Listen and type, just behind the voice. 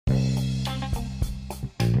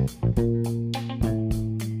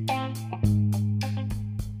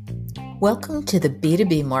Welcome to the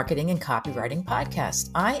B2B Marketing and Copywriting Podcast.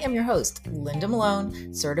 I am your host, Linda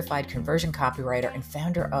Malone, certified conversion copywriter and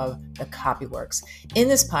founder of The Copyworks. In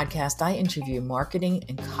this podcast, I interview marketing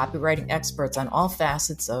and copywriting experts on all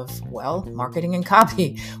facets of, marketing and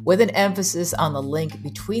copy, with an emphasis on the link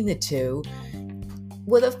between the two,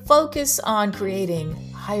 with a focus on creating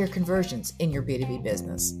higher conversions in your B2B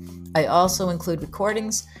business. I also include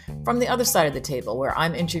recordings from the other side of the table where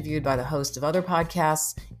I'm interviewed by the host of other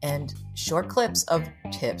podcasts and short clips of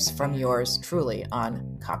tips from yours truly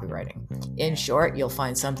on copywriting. In short, you'll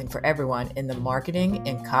find something for everyone in the marketing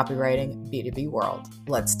and copywriting B2B world.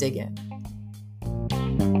 Let's dig in.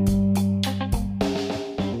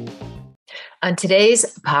 On today's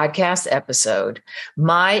podcast episode,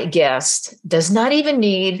 my guest does not even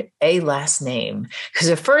need a last name because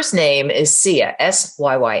her first name is Sya,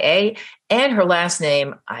 S-Y-Y-A, and her last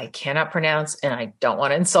name I cannot pronounce, and I don't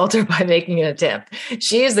want to insult her by making an attempt.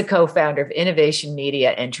 She is the co-founder of Innovation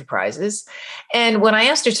Media Enterprises. And when I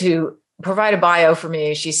asked her to provide a bio for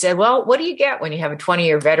me, she said, well, what do you get when you have a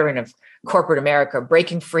 20-year veteran of corporate America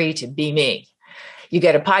breaking free to be me? You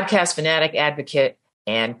get a podcast fanatic, advocate,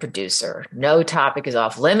 and producer. No topic is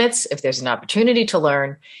off limits. If there's an opportunity to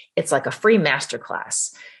learn, it's like a free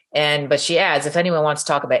masterclass. But she adds, if anyone wants to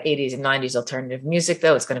talk about 80s and 90s alternative music,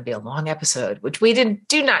 though, it's going to be a long episode, which we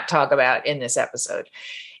do not talk about in this episode.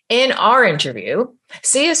 In our interview,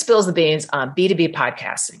 Sya spills the beans on B2B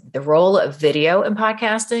podcasting, the role of video in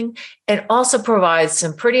podcasting, and also provides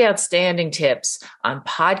some pretty outstanding tips on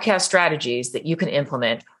podcast strategies that you can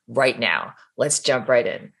implement right now. Let's jump right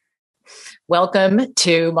in. Welcome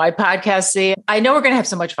to my podcast, Sya. I know we're going to have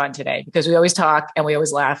so much fun today because we always talk and we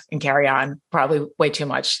always laugh and carry on probably way too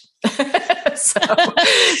much. so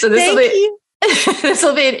this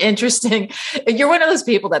will be an interesting. You're one of those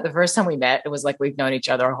people that the first time we met, it was like we've known each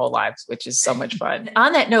other our whole lives, which is so much fun.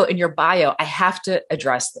 On that note, in your bio, I have to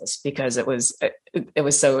address this because it was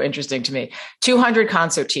so interesting to me. 200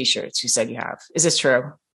 concert t-shirts you said you have. Is this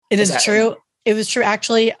true? It is true. It was true,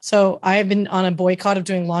 actually. So I've been on a boycott of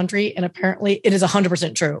doing laundry, and apparently it is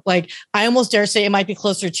 100% true. Like, I almost dare say it might be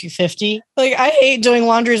closer to 250. Like, I hate doing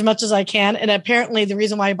laundry as much as I can. And apparently the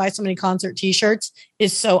reason why I buy so many concert t-shirts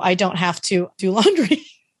is so I don't have to do laundry.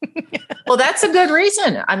 Well, that's a good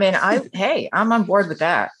reason. I mean, I'm on board with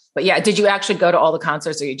that. But yeah, did you actually go to all the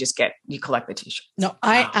concerts or you collect the t-shirts? No,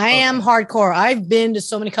 I am hardcore. I've been to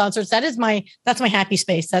so many concerts. That's my happy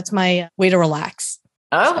space. That's my way to relax.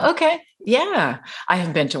 Oh, okay. Yeah. I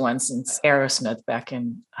haven't been to one since Aerosmith back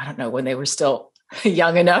in, I don't know, when they were still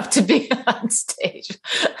young enough to be on stage.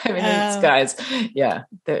 I mean, these guys, yeah,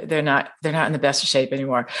 they're not in the best shape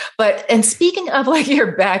anymore. And speaking of like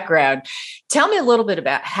your background, tell me a little bit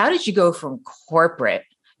about how did you go from corporate?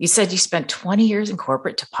 You said you spent 20 years in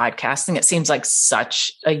corporate to podcasting. It seems like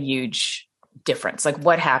such a huge difference. Like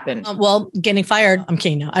what happened? Getting fired. I'm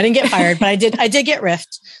kidding. No, I didn't get fired, but I did get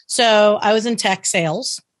riffed. So I was in tech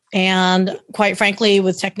sales, and quite frankly,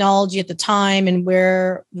 with technology at the time and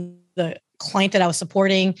where the client that I was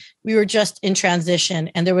supporting, we were just in transition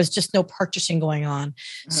and there was just no purchasing going on.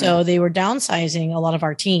 Mm-hmm. So they were downsizing a lot of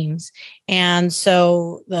our teams. And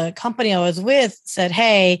so the company I was with said,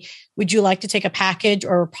 hey, would you like to take a package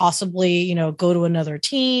or possibly, go to another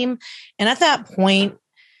team? And at that point,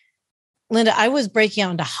 Linda, I was breaking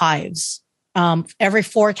out into hives every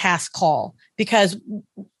forecast call because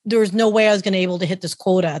there was no way I was going to be able to hit this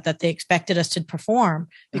quota that they expected us to perform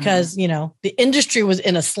because, the industry was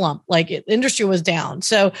in a slump, the industry was down.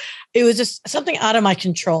 So it was just something out of my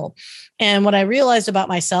control. And what I realized about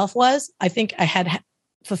myself was I think I had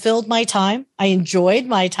fulfilled my time. I enjoyed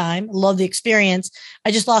my time, loved the experience. I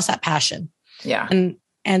just lost that passion. Yeah.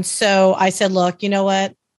 And so I said, look, you know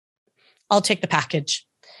what? I'll take the package.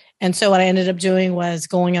 And so what I ended up doing was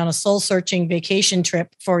going on a soul searching vacation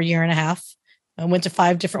trip for a year and a half. I went to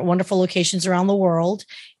 5 different wonderful locations around the world.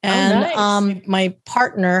 And my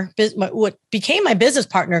partner, what became my business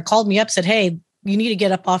partner, called me up, said, hey, you need to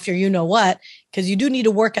get up off your you-know-what, because you do need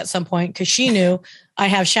to work at some point, because she knew I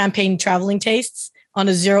have champagne traveling tastes on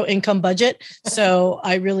a 0 income budget. So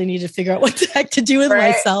I really need to figure out what the heck to do with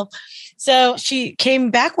myself. So she came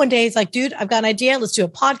back one day. It's like, dude, I've got an idea. Let's do a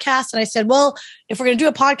podcast. And I said, well, if we're going to do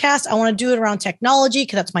a podcast, I want to do it around technology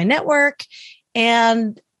because that's my network.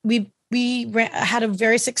 And we had a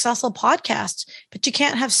very successful podcast, but you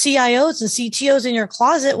can't have CIOs and CTOs in your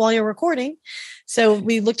closet while you're recording. So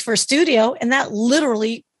we looked for a studio, and that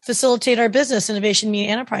literally facilitated our business, Innovation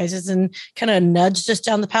Media Enterprises, and kind of nudged us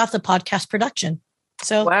down the path of podcast production.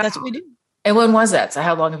 So That's what we do. And when was that? So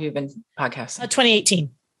how long have you been podcasting?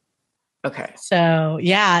 2018. Okay. So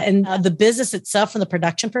yeah. And the business itself from the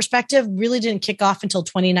production perspective really didn't kick off until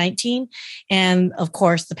 2019. And of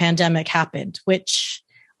course the pandemic happened, which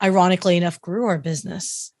ironically enough grew our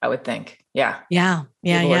business. I would think. Yeah. Yeah.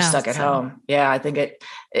 People were stuck at home. Yeah. I think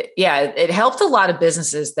it helped a lot of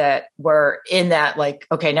businesses that were in that, like,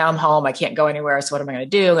 okay, now I'm home. I can't go anywhere. So what am I going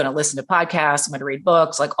to do? I'm going to listen to podcasts. I'm going to read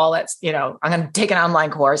books, like all that, I'm going to take an online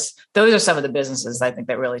course. Those are some of the businesses I think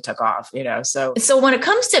that really took off, So when it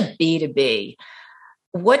comes to B2B,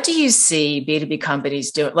 what do you see B2B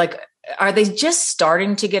companies doing? Like, are they just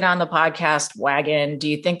starting to get on the podcast wagon? Do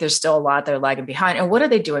you think there's still a lot they're lagging behind? And what are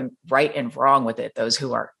they doing right and wrong with it, those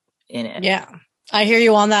who are in it? Yeah, I hear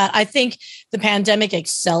you on that. I think the pandemic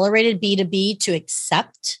accelerated B2B to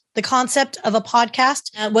accept the concept of a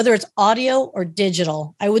podcast, whether it's audio or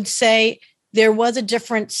digital. I would say there was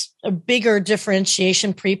a bigger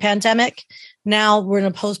differentiation pre-pandemic. Now we're in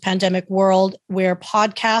a post-pandemic world where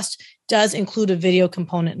podcast does include a video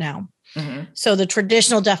component now. Mm-hmm. So the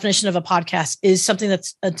traditional definition of a podcast is something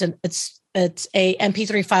it's a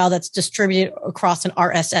MP3 file that's distributed across an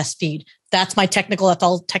RSS feed. That's all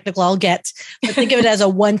technical I'll get. But think of it as a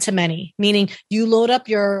one-to-many, meaning you load up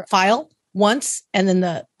your file once and then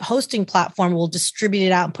the hosting platform will distribute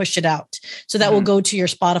it out and push it out. So that will go to your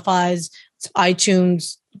Spotify's,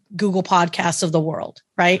 iTunes, Google Podcasts of the world,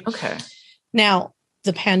 right? Okay. Now,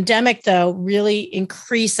 the pandemic, though, really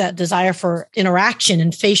increased that desire for interaction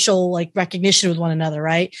and facial recognition with one another,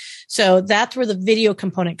 right? So that's where the video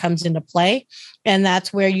component comes into play. And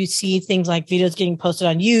that's where you see things like videos getting posted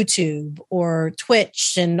on YouTube or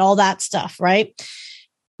Twitch and all that stuff, right?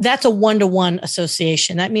 That's a one-to-one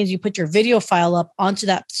association. That means you put your video file up onto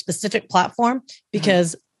that specific platform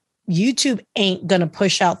because YouTube ain't going to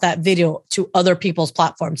push out that video to other people's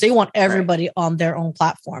platforms. They want everybody on their own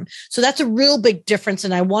platform. So that's a real big difference.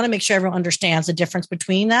 And I want to make sure everyone understands the difference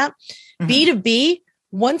between that. B2B,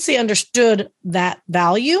 once they understood that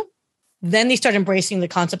value, then they start embracing the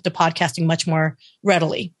concept of podcasting much more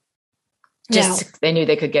readily. They knew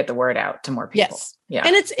they could get the word out to more people. Yes. Yeah.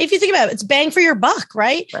 And if you think about it, it's bang for your buck,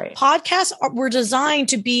 right? Right. Podcasts were designed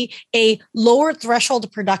to be a lower threshold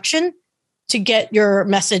of production to get your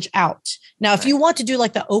message out. Now, if you want to do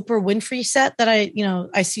like the Oprah Winfrey set that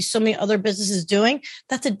I see so many other businesses doing,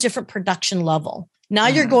 that's a different production level. Now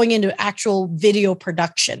you're going into actual video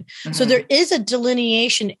production. So there is a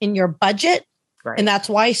delineation in your budget. Right. And that's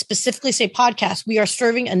why I specifically say podcast. We are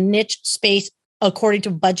serving a niche space according to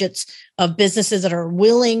budgets of businesses that are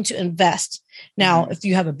willing to invest. Now, if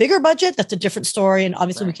you have a bigger budget, that's a different story. And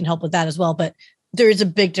obviously we can help with that as well. But there is a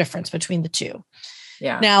big difference between the two.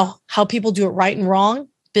 Yeah. Now, how people do it right and wrong,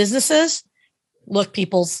 businesses, look,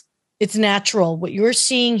 it's natural. What you're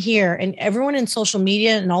seeing here and everyone in social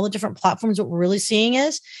media and all the different platforms, what we're really seeing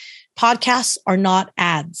is podcasts are not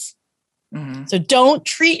ads. So don't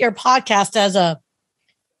treat your podcast as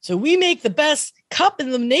so we make the best cup in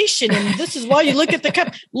the nation. And this is why you look at the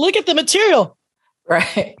cup, look at the material.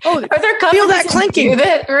 Right. Oh, are there companies feel that clanking?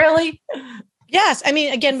 That really? Yes. I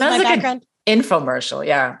mean, again, with my background. Infomercial.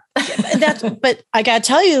 Yeah. But I got to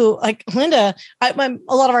tell you, like Linda, a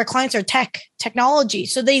lot of our clients are technology.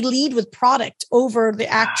 So they lead with product over the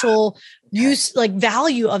actual use, like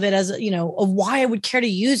value of it as, of why I would care to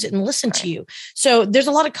use it and listen to you. So there's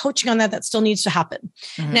a lot of coaching on that still needs to happen.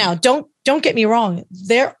 Now, don't get me wrong.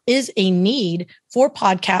 There is a need for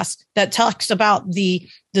podcasts that talks about the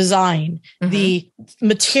design, the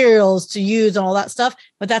materials to use and all that stuff,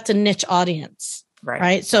 but that's a niche audience.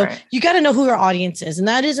 Right. So you got to know who your audience is. And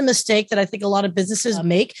that is a mistake that I think a lot of businesses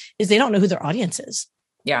make is they don't know who their audience is.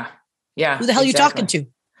 Yeah. Yeah. Who the hell are you talking to?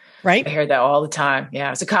 Right. I hear that all the time.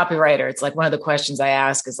 Yeah. As a copywriter, it's like one of the questions I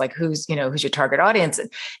ask is like, who's your target audience?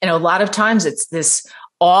 And a lot of times it's this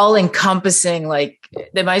all encompassing, like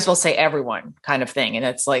they might as well say everyone kind of thing. And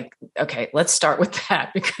it's like, okay, let's start with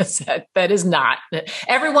that because that is not,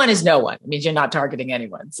 everyone is no one. It means you're not targeting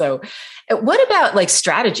anyone. So what about like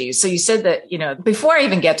strategies? So you said that, before I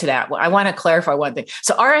even get to that, I want to clarify one thing.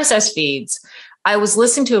 So RSS feeds, I was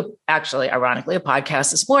listening to actually, ironically, a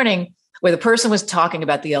podcast this morning where the person was talking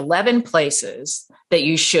about the 11 places that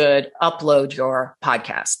you should upload your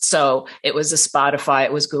podcast. So it was a Spotify,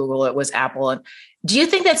 it was Google, it was Apple. And do you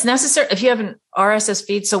think that's necessary if you have an RSS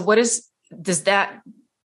feed? So does that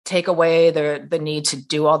take away the need to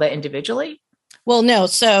do all that individually? Well, no.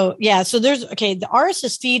 So the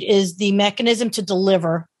RSS feed is the mechanism to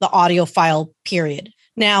deliver the audio file, period.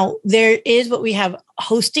 Now there is what we have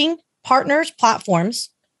hosting partners, platforms.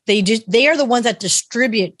 They are the ones that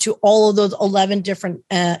distribute to all of those 11 different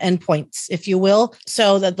endpoints, if you will.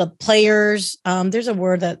 So that the players, there's a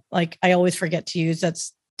word that like I always forget to use.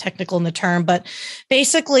 That's technical in the term, but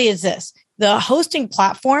basically is this. The hosting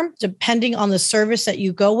platform, depending on the service that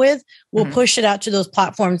you go with, will push it out to those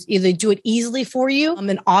platforms, either do it easily for you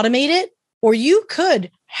and automate it, or you could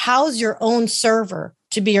house your own server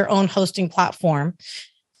to be your own hosting platform.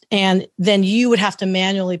 And then you would have to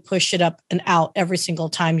manually push it up and out every single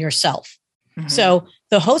time yourself. So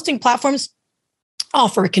the hosting platforms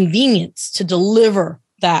offer convenience to deliver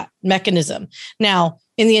that mechanism. Now,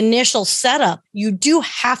 in the initial setup, you do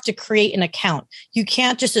have to create an account. You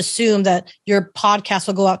can't just assume that your podcast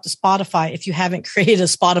will go out to Spotify if you haven't created a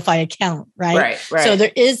Spotify account, right? Right. So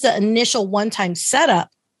there is the initial one-time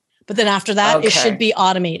setup, but then after that, it should be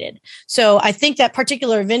automated. So I think that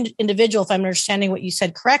particular individual, if I'm understanding what you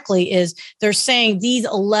said correctly, is they're saying these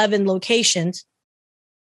 11 locations.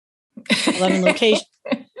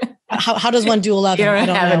 How does one do 11? You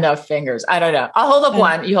don't have enough fingers. I don't know. I'll hold up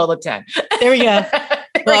one. You hold up 10. There we go.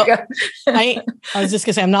 Well, I was just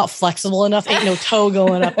going to say, I'm not flexible enough. Ain't no toe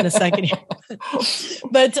going up in a second here.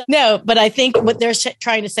 But I think what they're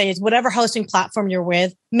trying to say is whatever hosting platform you're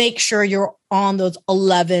with, make sure you're on those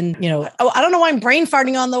 11, I don't know why I'm brain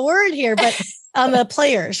farting on the word here, but on the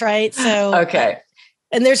players, right? So, okay.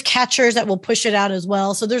 And there's catchers that will push it out as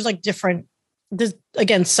well. So there's like there's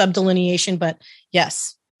again, sub-delineation, but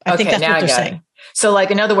yes, I think that's what they're saying. So like,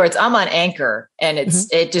 in other words, I'm on Anchor and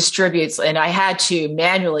it distributes, and I had to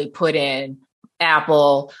manually put in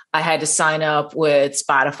Apple. I had to sign up with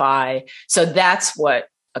Spotify. So that's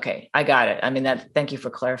I got it. I mean, thank you for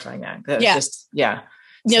clarifying that.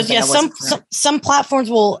 Some platforms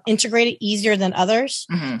will integrate it easier than others.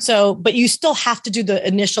 So, but you still have to do the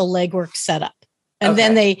initial legwork setup. And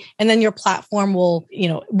then your platform will,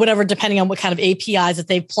 whatever, depending on what kind of APIs that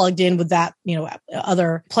they've plugged in with that,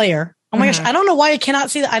 other player. Oh my gosh, I don't know why I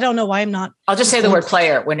cannot see that. I don't know why I'm not. I'll just say the word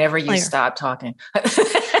player whenever you stop talking.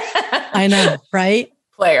 I know, right?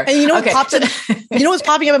 Player. And what's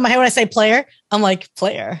popping up in my head when I say player? I'm like,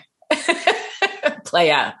 player.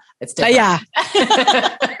 Playa. It's different. Yeah.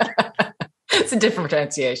 It's a different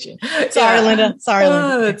pronunciation. Sorry, Linda.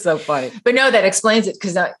 Oh, it's so funny. But no, that explains it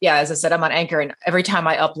because, as I said, I'm on Anchor, and every time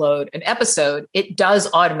I upload an episode, it does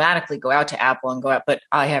automatically go out to Apple and go out, but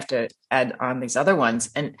I have to add on these other ones.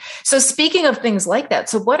 And so speaking of things like that,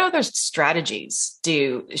 so what other strategies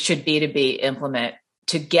should B2B implement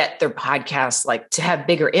to get their podcasts, like to have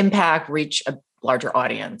bigger impact, reach a larger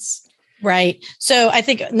audience? Right. So I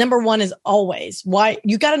think number one is always why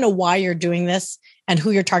you got to know why you're doing this and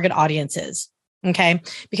who your target audience is. Okay.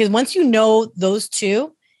 Because once you know those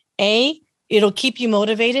two, it'll keep you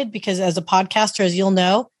motivated, because as a podcaster, as you'll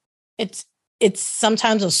know, it's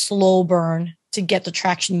sometimes a slow burn to get the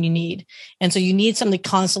traction you need. And so you need something to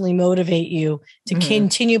constantly motivate you to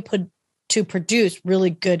continue to produce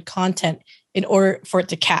really good content in order for it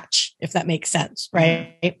to catch, if that makes sense,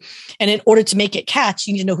 right? And in order to make it catch,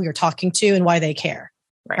 you need to know who you're talking to and why they care,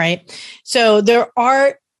 right? So there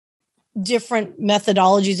are different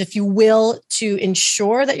methodologies, if you will, to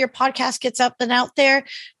ensure that your podcast gets up and out there.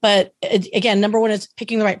 But again, number one is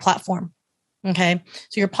picking the right platform. Okay.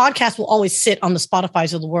 So your podcast will always sit on the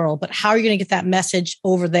Spotifys of the world, but how are you going to get that message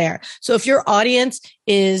over there? So if your audience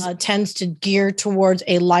tends to gear towards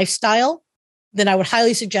a lifestyle, then I would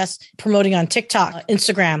highly suggest promoting on TikTok,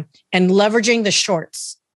 Instagram, and leveraging the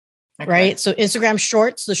shorts. Okay. Right. So Instagram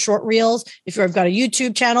shorts, the short reels. If you've got a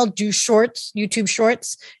YouTube channel, do shorts, YouTube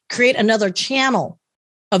shorts, create another channel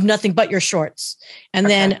of nothing but your shorts, and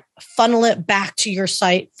then funnel it back to your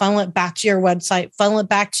site, funnel it back to your website, funnel it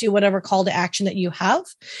back to whatever call to action that you have,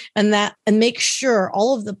 and make sure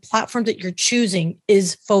all of the platforms that you're choosing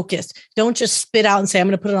is focused. Don't just spit out and say, I'm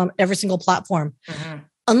going to put it on every single platform.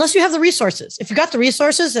 Unless you have the resources. If you got the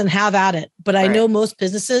resources, then have at it. But I know most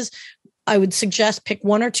businesses, I would suggest pick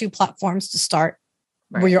one or two platforms to start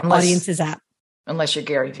where your audience is at. Unless you're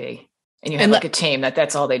Gary Vee and you have like a team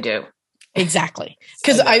that's all they do. Exactly.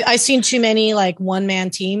 Because I've seen too many like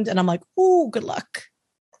one-man teams, and I'm like, oh, good luck.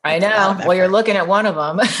 I know. Well, you're looking at one of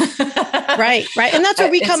them. Right. And that's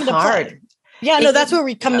where we come into play. Yeah, no, that's where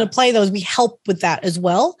we come into play, though, is we help with that as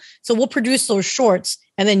well. So we'll produce those shorts,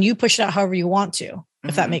 and then you push it out however you want to,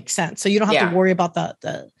 if that makes sense. So you don't have to worry about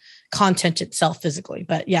the content itself physically.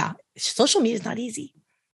 But yeah, social media is not easy.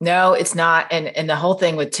 No, it's not. And the whole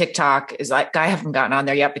thing with TikTok is like, I haven't gotten on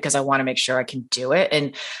there yet because I want to make sure I can do it.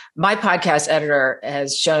 And my podcast editor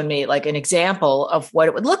has shown me like an example of what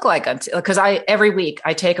it would look like, because every week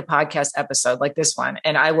I take a podcast episode like this one,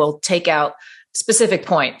 and I will take out specific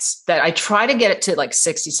points that I try to get it to like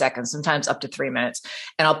 60 seconds, sometimes up to 3 minutes.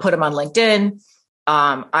 And I'll put them on LinkedIn.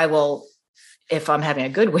 I will if I'm having a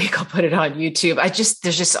good week, I'll put it on YouTube.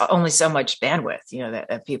 There's just only so much bandwidth,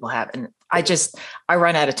 that people have. And I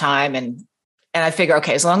run out of time and I figure,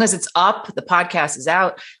 okay, as long as it's up, the podcast is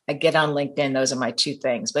out, I get on LinkedIn. Those are my two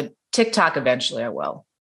things, but TikTok, eventually I will.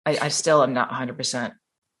 I still am not 100%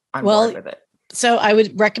 on board with it. So I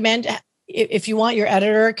would recommend, if you want, your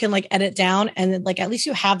editor can edit down, and then at least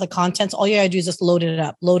you have the contents. All you gotta do is just load it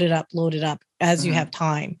up as you have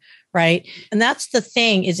time. Right. And that's the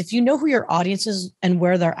thing, is if you know who your audience is and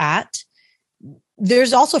where they're at,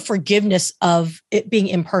 there's also forgiveness of it being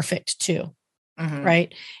imperfect too. Mm-hmm.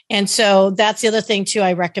 Right. And so that's the other thing too.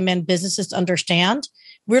 I recommend businesses to understand.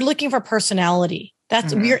 We're looking for personality.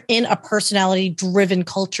 We're in a personality driven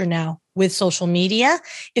culture now with social media.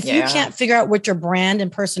 If you can't figure out what your brand and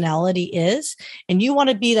personality is, and you want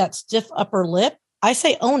to be that stiff upper lip, I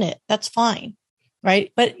say own it. That's fine.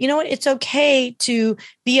 Right. But you know what? It's okay to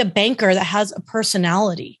be a banker that has a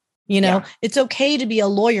personality. It's okay to be a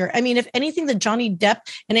lawyer. I mean, if anything, the Johnny Depp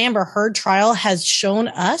and Amber Heard trial has shown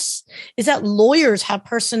us is that lawyers have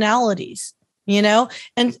personalities, and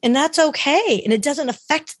that's okay. And it doesn't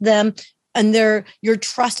affect them and your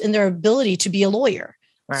trust in their ability to be a lawyer.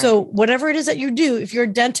 Right. So whatever it is that you do, if you're a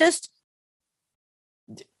dentist,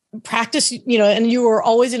 practice, and you are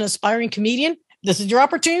always an aspiring comedian, this is your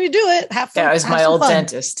opportunity to do it. Have fun. Yeah, it was my old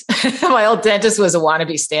dentist. My old dentist was a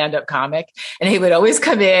wannabe stand-up comic, and he would always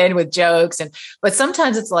come in with jokes. But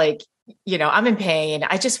sometimes it's like, I'm in pain.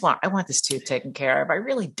 I want this tooth taken care of. I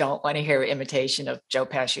really don't want to hear imitation of Joe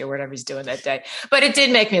Pesci or whatever he's doing that day. But it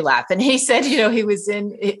did make me laugh. And he said, he was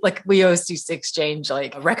in we always used to exchange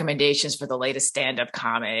recommendations for the latest stand-up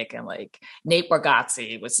comic, and Nate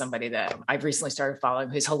Bargatze was somebody that I've recently started following,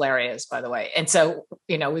 who's hilarious, by the way. And so,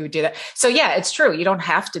 we would do that. So yeah, it's true. You don't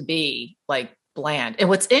have to be bland. And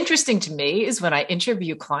what's interesting to me is when I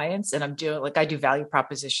interview clients and I'm doing I do value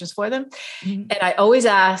propositions for them. Mm-hmm. And I always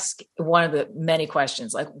ask one of the many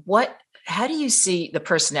questions, how do you see the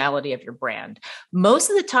personality of your brand? Most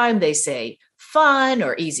of the time they say fun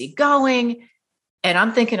or easygoing. And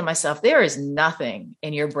I'm thinking to myself, there is nothing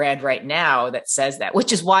in your brand right now that says that,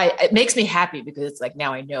 which is why it makes me happy, because it's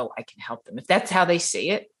now I know I can help them. If that's how they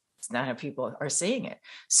see it, it's not how people are seeing it.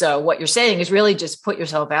 So what you're saying is really just put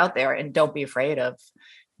yourself out there and don't be afraid of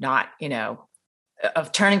not,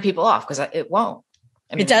 of turning people off, because it won't.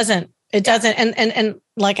 It doesn't. And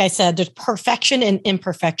like I said, there's perfection and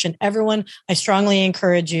imperfection. Everyone, I strongly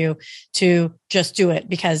encourage you to just do it,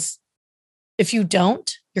 because if you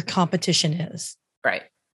don't, your competition is. Right.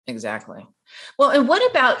 Exactly. Well, and what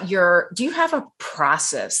about do you have a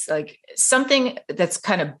process, something that's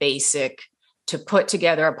kind of basic to put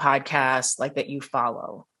together a podcast that you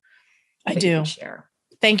follow? I do. Share.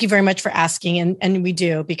 Thank you very much for asking. And we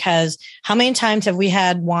do, because how many times have we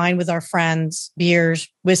had wine with our friends, beers,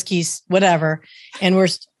 whiskeys, whatever, and we're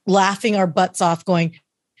laughing our butts off going,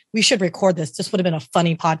 we should record this. This would have been a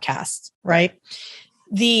funny podcast, right?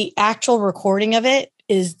 The actual recording of it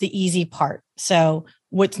is the easy part. So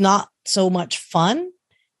what's not so much fun,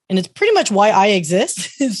 and it's pretty much why I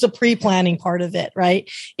exist, is the pre-planning part of it,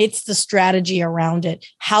 right? It's the strategy around it.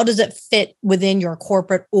 How does it fit within your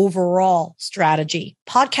corporate overall strategy?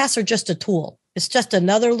 Podcasts are just a tool. It's just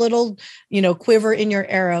another little, quiver in your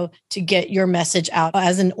arrow to get your message out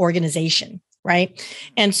as an organization, right?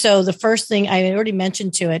 And so the first thing I already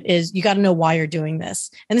mentioned to it is you got to know why you're doing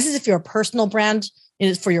this. And this is if you're a personal brand, it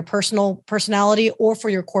is for your personal personality or for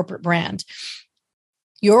your corporate brand.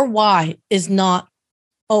 Your why is not,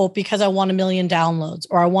 because I want 1 million downloads,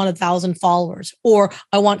 or I want 1,000 followers, or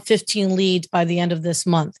I want 15 leads by the end of this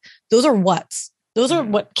month. Those are whats. Those are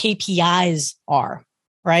what KPIs are,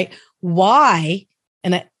 right? Why,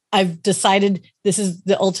 and I've decided this is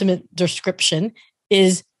the ultimate description,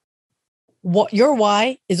 is what your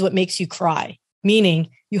why is what makes you cry. Meaning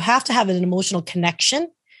you have to have an emotional connection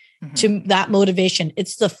to that motivation.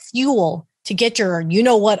 It's the fuel to get your,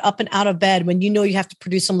 up and out of bed when you have to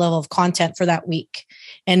produce some level of content for that week.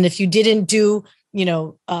 And if you didn't do,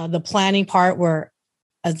 the planning part, where,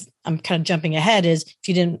 as I'm kind of jumping ahead, is if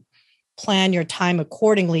you didn't plan your time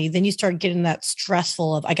accordingly, then you start getting that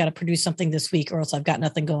stressful of, I got to produce something this week or else I've got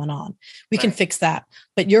nothing going on. We can fix that.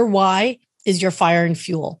 But your why is your fire and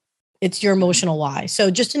fuel. It's your emotional why.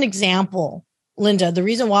 So just an example, Linda, the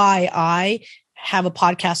reason why I have a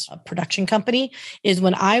podcast production company is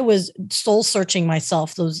when I was soul searching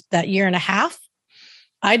myself that year and a half,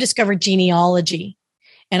 I discovered genealogy.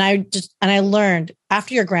 And I learned,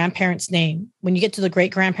 after your grandparents' name, when you get to the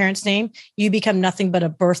great grandparents' name, you become nothing but a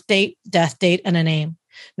birth date, death date, and a name.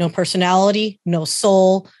 No personality, no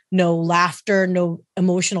soul, no laughter, no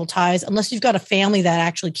emotional ties. Unless you've got a family that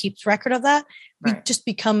actually keeps record of that, we just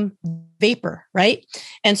become vapor, right?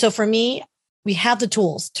 And so for me, we have the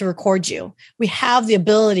tools to record you. We have the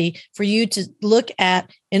ability for you to look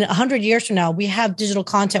at, in 100 years from now, we have digital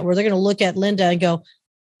content where they're going to look at Linda and go,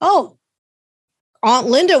 oh, Aunt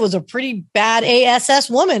Linda was a pretty bad ASS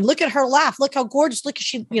woman. Look at her laugh. Look how gorgeous. Look at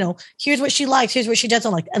she, here's what she likes. Here's what she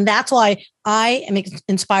doesn't like. And that's why I am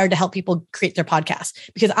inspired to help people create their podcast,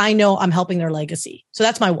 because I know I'm helping their legacy. So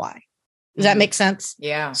that's my why. Does that make sense?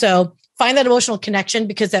 Yeah. So find that emotional connection,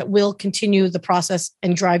 because that will continue the process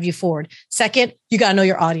and drive you forward. Second, you got to know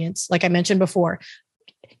your audience. Like I mentioned before,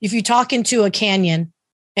 if you talk into a canyon,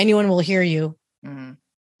 anyone will hear you.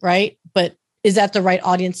 Right. But is that the right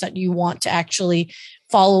audience that you want to actually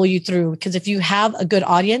follow you through? Because if you have a good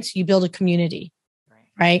audience, you build a community,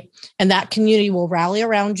 right? And that community will rally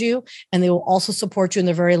around you, and they will also support you, and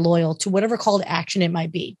they're very loyal to whatever call to action it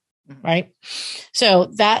might be, right?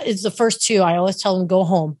 So that is the first two. I always tell them, go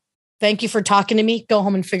home. Thank you for talking to me. Go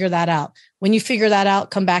home and figure that out. When you figure that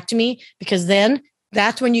out, come back to me, because then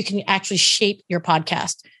that's when you can actually shape your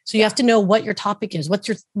podcast. So you have to know what your topic is. What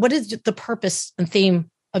is the purpose and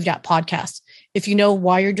theme of that podcast? If you know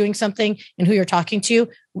why you're doing something and who you're talking to,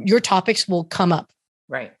 your topics will come up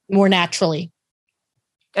more naturally.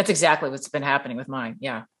 That's exactly what's been happening with mine.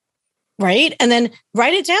 Yeah. Right. And then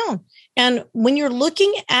write it down. And when you're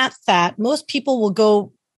looking at that, most people will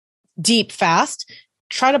go deep fast.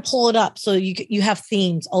 Try to pull it up so you have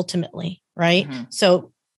themes ultimately. Right.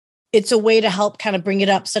 So it's a way to help kind of bring it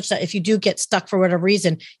up, such that if you do get stuck for whatever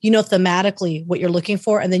reason, you know thematically what you're looking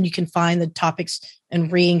for, and then you can find the topics and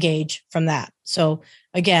re-engage from that. So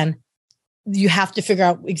again, you have to figure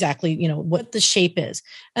out exactly, what the shape is.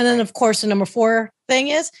 And then of course, the number 4 thing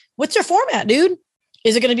is, what's your format, dude?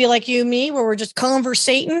 Is it going to be like you and me, where we're just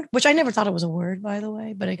conversating, which I never thought it was a word, by the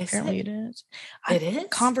way, but apparently it is. It is.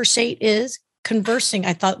 Conversate is conversing.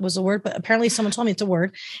 I thought was a word, but apparently someone told me it's a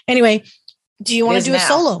word. Anyway, do you want to do a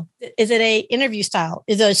solo? Is it a interview style?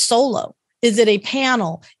 Is it a solo? Is it a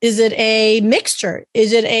panel? Is it a mixture? Do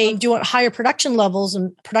you want higher production levels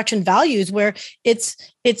and production values where it's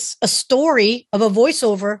a story of a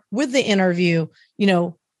voiceover with the interview,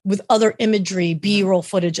 with other imagery, B-roll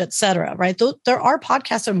footage, et cetera, right? There are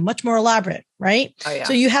podcasts that are much more elaborate, right? Oh, yeah.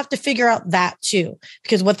 So you have to figure out that too,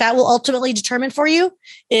 because what that will ultimately determine for you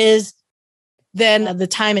is then the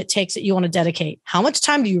time it takes that you want to dedicate. How much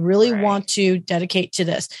time do you really want to dedicate to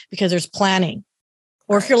this? Because there's planning.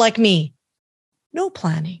 Or if you're like me, no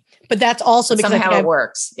planning. But that's also because somehow it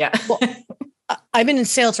works. Yeah. Well, I've been in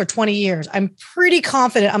sales for 20 years. I'm pretty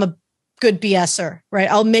confident I'm a good BSer, right?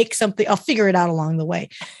 I'll make something, I'll figure it out along the way.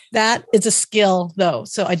 That is a skill though.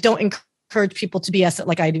 So I don't encourage people to BS it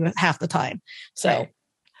like I do half the time. So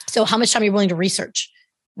how much time are you willing to research?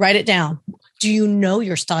 Write it down. Do you know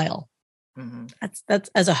your style? That's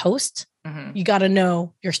as a host, you got to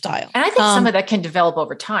know your style. And I think some of that can develop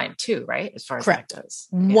over time too, right? As far as that goes.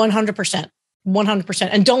 100%. 100%.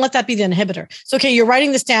 And don't let that be the inhibitor. So, okay, you're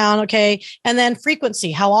writing this down. Okay. And then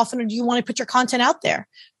frequency. How often do you want to put your content out there?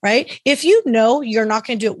 Right. If you know you're not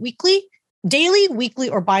going to do it daily, weekly,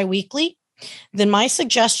 or bi-weekly, then my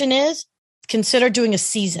suggestion is consider doing a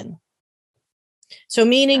season. So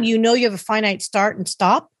meaning, you have a finite start and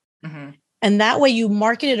stop. And that way you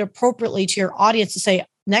market it appropriately to your audience to say,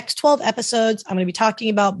 next 12 episodes, I'm going to be talking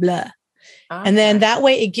about blah. And then that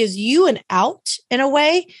way it gives you an out in a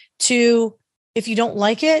way to, if you don't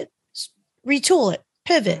like it, retool it,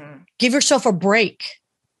 pivot, give yourself a break.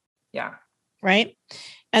 Yeah. Right.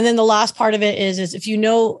 And then the last part of it is if you're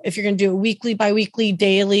going to do it weekly, bi-weekly,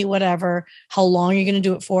 daily, whatever, how long you're going to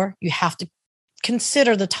do it for, you have to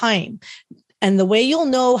consider the time. And the way you'll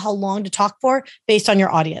know how long to talk for based on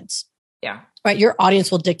your audience. Yeah. Right. Your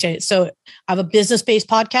audience will dictate it. So I have a business-based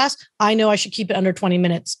podcast. I know I should keep it under 20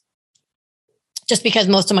 minutes just because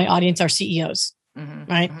most of my audience are CEOs.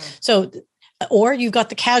 Right. So, or you've got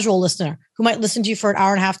the casual listener who might listen to you for an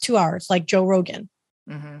hour and a half, 2 hours, like Joe Rogan.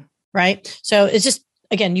 Right. So it's just,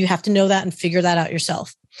 again, you have to know that and figure that out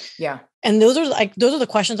yourself. Yeah. And those are the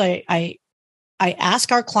questions I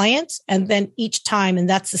ask our clients, and then each time, and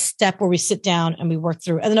that's the step where we sit down and we work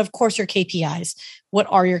through. And then of course your KPIs. What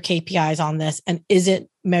are your KPIs on this? And is it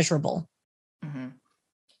measurable?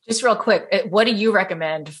 Just real quick, what do you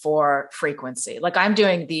recommend for frequency? Like I'm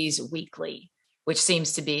doing these weekly, which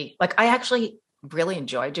seems to be like, I actually really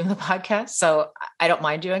enjoy doing the podcast. So I don't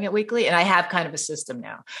mind doing it weekly. And I have kind of a system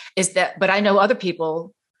now but I know other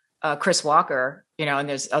people, Chris Walker, and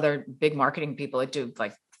there's other big marketing people that do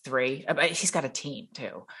like 3. He's got a team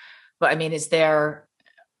too. But I mean, is there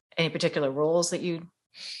any particular rules that you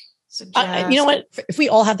You know what? If we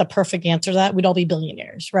all had the perfect answer to that, we'd all be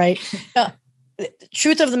billionaires, right? The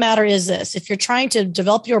truth of the matter is this. If you're trying to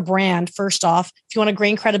develop your brand, first off, if you want to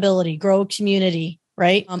gain credibility, grow a community,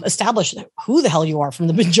 right? Establish who the hell you are from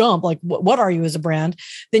the jump. Like, what are you as a brand?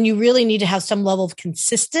 Then you really need to have some level of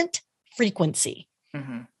consistent frequency.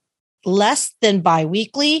 Mm-hmm. Less than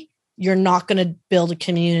bi-weekly, you're not going to build a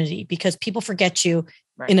community because people forget you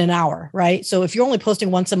in an hour, right? So if you're only posting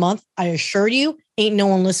once a month, I assure you, ain't no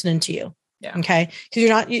one listening to you. Yeah. Okay.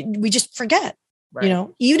 Because we just forget,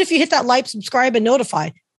 even if you hit that like, subscribe, and notify,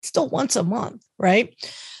 it's still once a month, right?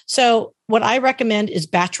 So what I recommend is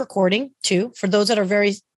batch recording too, for those that are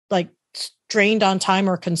very strained on time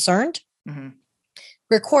or concerned. Mm-hmm.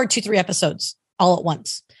 Record 2-3 episodes all at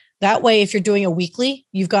once. That way, if you're doing a weekly,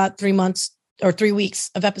 you've got 3 months or 3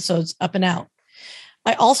 weeks of episodes up and out.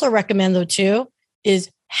 I also recommend though too,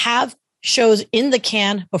 is have shows in the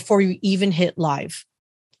can before you even hit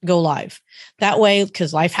go live. That way,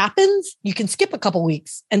 because life happens, you can skip a couple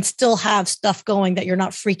weeks and still have stuff going that you're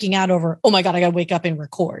not freaking out over. Oh my God, I got to wake up and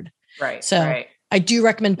record. Right. So I do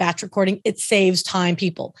recommend batch recording. It saves time,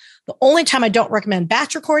 people. The only time I don't recommend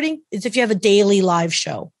batch recording is if you have a daily live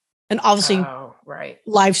show. And obviously,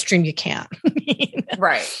 live stream you can't.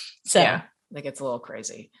 Right. So yeah, that gets a little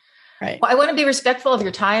crazy. Right. Well, I want to be respectful of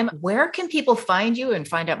your time. Where can people find you and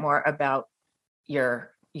find out more about your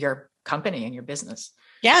company and your business?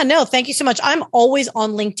 Yeah, no, thank you so much. I'm always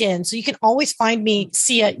on LinkedIn. So you can always find me,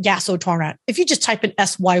 Sia Yasso Tornat. If you just type in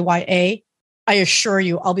SYYA, I assure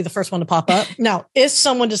you I'll be the first one to pop up. Now, if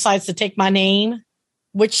someone decides to take my name,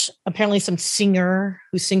 which apparently some singer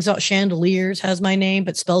who sings out chandeliers has my name,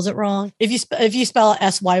 but spells it wrong. If you spell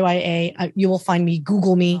SYYA, you will find me.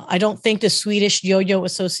 Google me. I don't think the Swedish Yo-Yo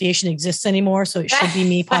Association exists anymore, so it should be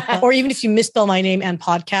me pop up. Or even if you misspell my name and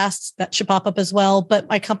podcasts, that should pop up as well. But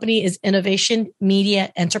my company is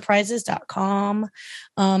innovationmediaenterprises.com.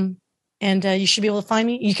 And you should be able to find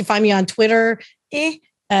me. You can find me on Twitter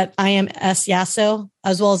at I am S Yasso,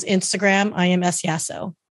 as well as Instagram, I am S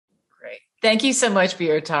Yasso. Thank you so much for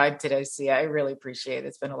your time today, Sia. I really appreciate it.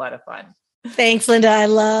 It's been a lot of fun. Thanks, Linda. I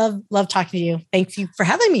love talking to you. Thank you for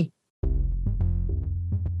having me.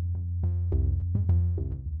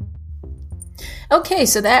 Okay,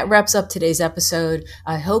 so that wraps up today's episode.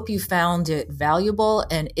 I hope you found it valuable.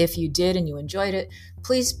 And if you did and you enjoyed it,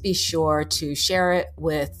 please be sure to share it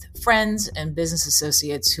with friends and business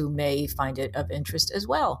associates who may find it of interest as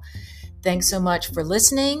well. Thanks so much for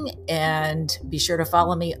listening, and be sure to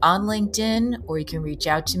follow me on LinkedIn, or you can reach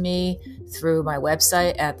out to me through my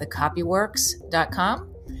website at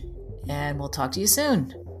thecopyworks.com, and we'll talk to you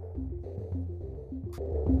soon.